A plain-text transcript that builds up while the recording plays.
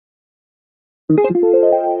Hey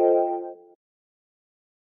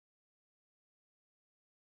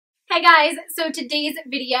guys, so today's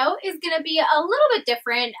video is going to be a little bit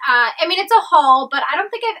different. I mean, it's a haul, but I don't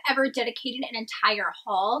think I've ever dedicated an entire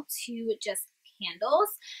haul to just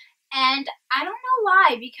candles. And I don't know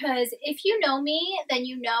why, because if you know me, then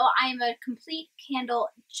you know I'm a complete candle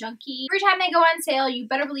junkie. Every time they go on sale, you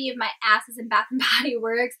better believe my ass is in Bath & Body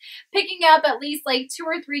Works, picking up at least like 2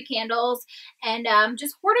 or 3 candles and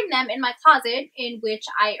just hoarding them in my closet, in which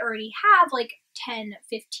I already have like 10,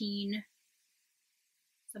 15,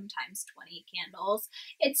 sometimes 20 candles.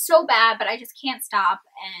 It's so bad, but I just can't stop,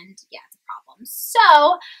 and yeah, it's a problem.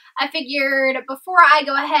 So I figured before I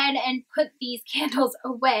go ahead and put these candles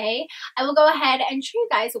away, I will go ahead and show you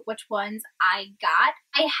guys which ones I got.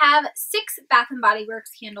 I have 6 Bath & Body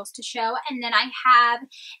Works candles to show, and then I have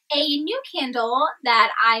a new candle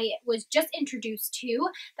that I was just introduced to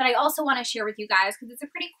that I also want to share with you guys because it's a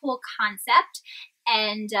pretty cool concept.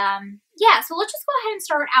 And yeah, so let's just go ahead and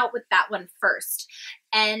start out with that one first.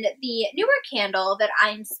 And the newer candle that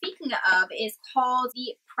I'm speaking of is called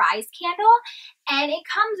the Prize Candle, and it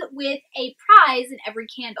comes with a prize in every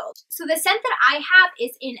candle. So the scent that I have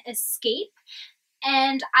is in Escape,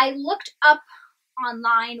 and I looked up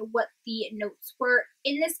online what the notes were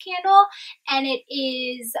in this candle, and it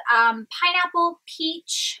is pineapple,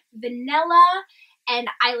 peach, vanilla, and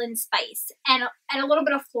island spice, and a little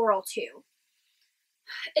bit of floral too.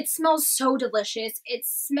 It smells so delicious. It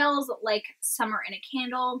smells like summer in a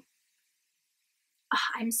candle. Ugh,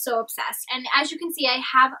 I'm so obsessed. And as you can see, I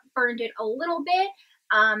have burned it a little bit.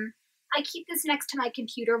 I keep this next to my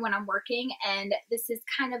computer when I'm working, and this is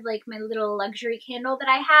kind of like my little luxury candle that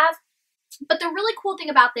I have. But the really cool thing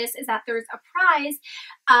about this is that there's a prize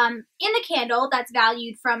in the candle that's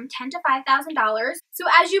valued from $10,000 to $5,000. So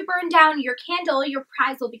as you burn down your candle, your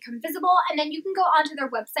prize will become visible, and then you can go onto their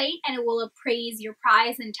website and it will appraise your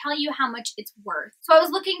prize and tell you how much it's worth. So I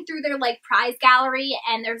was looking through their like prize gallery,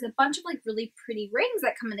 and there's a bunch of like really pretty rings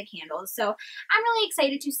that come in the candles. So I'm really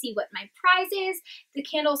excited to see what my prize is. The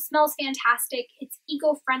candle smells fantastic. It's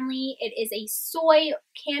eco-friendly. It is a soy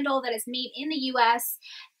candle that is made in the US.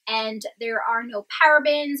 And there are no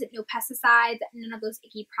parabens, no pesticides, none of those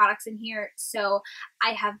icky products in here. So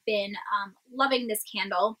I have been loving this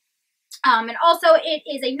candle. And also it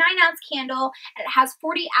is a 9-ounce candle, and it has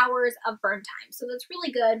 40 hours of burn time. So that's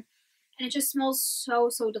really good. And it just smells so,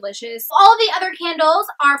 so delicious. All of the other candles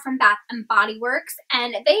are from Bath & Body Works,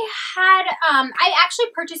 and they had, I actually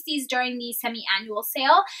purchased these during the semi-annual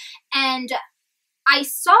sale, and I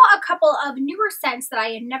saw a couple of newer scents that I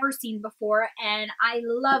had never seen before, and I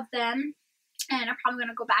love them. And I'm probably going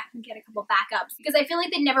to go back and get a couple backups because I feel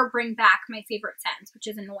like they never bring back my favorite scents, which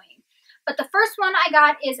is annoying. But the first one I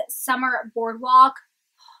got is Summer Boardwalk.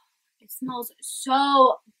 It smells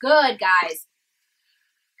so good, guys.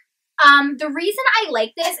 The reason I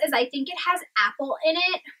like this is I think it has apple in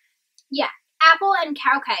it. Yeah. Apple and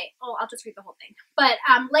okay, oh, I'll just read the whole thing. But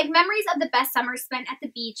like memories of the best summer spent at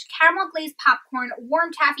the beach, caramel glazed popcorn,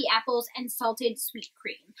 warm taffy apples, and salted sweet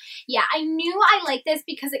cream. Yeah, I knew I liked this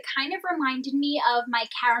because it kind of reminded me of my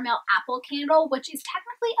caramel apple candle, which is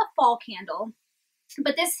technically a fall candle.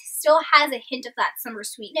 But this still has a hint of that summer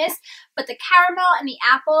sweetness. But the caramel and the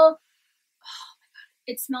apple, oh my god,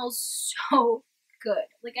 it smells so good.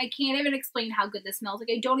 Like, I can't even explain how good this smells.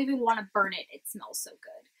 Like, I don't even want to burn it. It smells so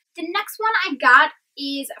good. The next one I got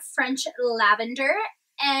is French Lavender,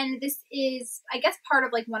 and this is, I guess, part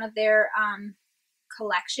of like one of their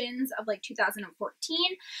collections of like 2014.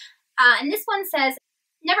 And this one says,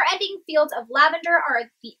 never-ending fields of lavender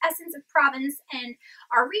are the essence of Provence and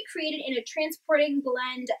are recreated in a transporting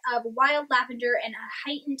blend of wild lavender and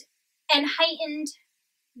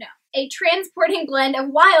a transporting blend of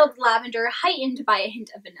wild lavender heightened by a hint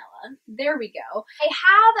of vanilla. There we go. I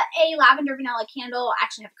have a lavender vanilla candle. I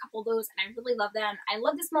actually have a couple of those, and I really love them. I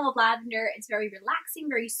love the smell of lavender. It's very relaxing,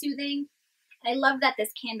 very soothing. And I love that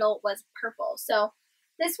this candle was purple. So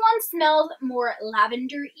this one smells more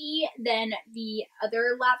lavender-y than the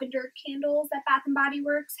other lavender candles that Bath & Body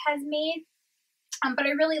Works has made. But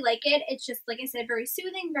I really like it. It's just, like I said, very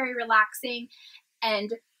soothing, very relaxing,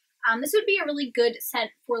 and this would be a really good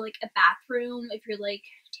scent for like a bathroom if you're like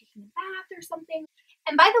taking a bath or something.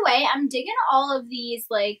 And by the way, I'm digging all of these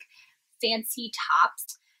like fancy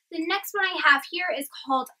tops. The next one I have here is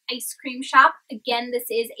called Ice Cream Shop. Again, this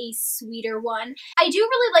is a sweeter one. I do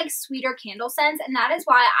really like sweeter candle scents, and that is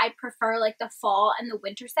why I prefer like the fall and the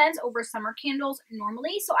winter scents over summer candles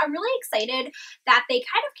normally. So I'm really excited that they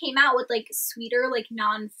kind of came out with like sweeter, like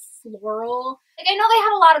floral. Like, I know they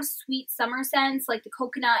have a lot of sweet summer scents, like the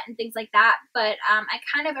coconut and things like that, but I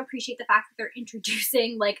kind of appreciate the fact that they're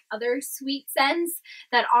introducing like other sweet scents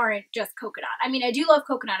that aren't just coconut. I mean, I do love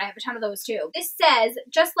coconut. I have a ton of those too. This says,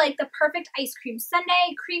 just like the perfect ice cream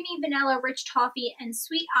sundae, creamy vanilla, rich toffee, and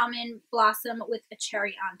sweet almond blossom with a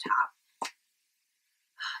cherry on top.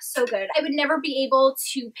 So good. I would never be able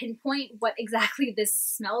to pinpoint what exactly this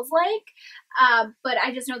smells like, but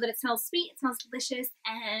I just know that it smells sweet, it smells delicious,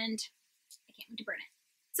 and I can't wait to burn it.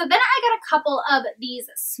 So then I got a couple of these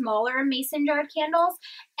smaller mason jar candles,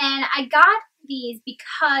 and I got these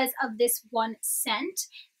because of this one scent,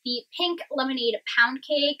 the pink lemonade pound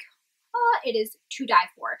cake. Oh, it is to die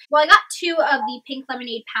for. Well, I got 2 of the pink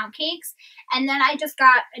lemonade pound cakes, and then I just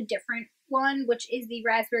got a different one, which is the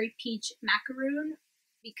raspberry peach macaroon,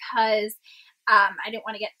 because I didn't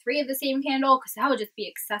want to get 3 of the same candle because that would just be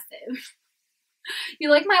excessive.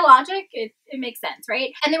 You like my logic? It makes sense,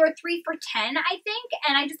 right? And they were 3 for $10, I think,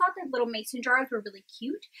 and I just thought the little mason jars were really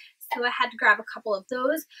cute, so I had to grab a couple of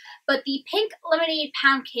those. But the pink lemonade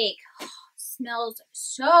pound cake smells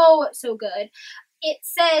so, so good. It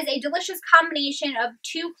says a delicious combination of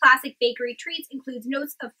 2 classic bakery treats, includes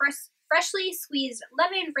notes of freshly squeezed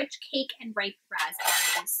lemon, rich cake, and ripe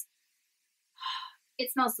raspberries.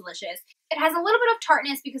 It smells delicious. It has a little bit of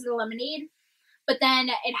tartness because of the lemonade, but then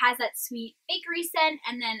it has that sweet bakery scent,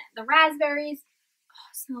 and then the raspberries. Oh,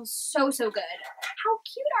 it smells so, so good. How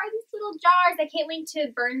cute are these little jars? I can't wait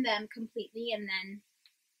to burn them completely and then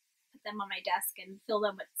put them on my desk and fill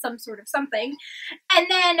them with some sort of something. And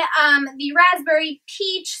then the raspberry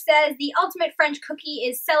peach says the ultimate French cookie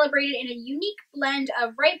is celebrated in a unique blend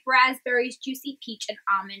of ripe raspberries, juicy peach, and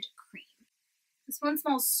almond cream. This one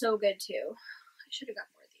smells so good too. I should have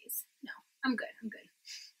got more of these. No, I'm good. I'm good.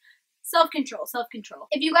 Self-control, self-control.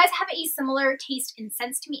 If you guys have a similar taste and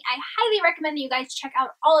sense to me, I highly recommend that you guys check out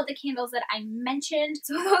all of the candles that I mentioned.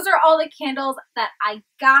 So those are all the candles that I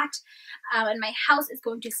got, and my house is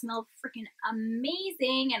going to smell freaking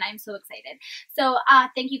amazing, and I'm so excited. So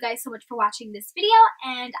thank you guys so much for watching this video,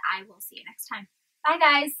 and I will see you next time. Bye,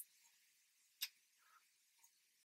 guys.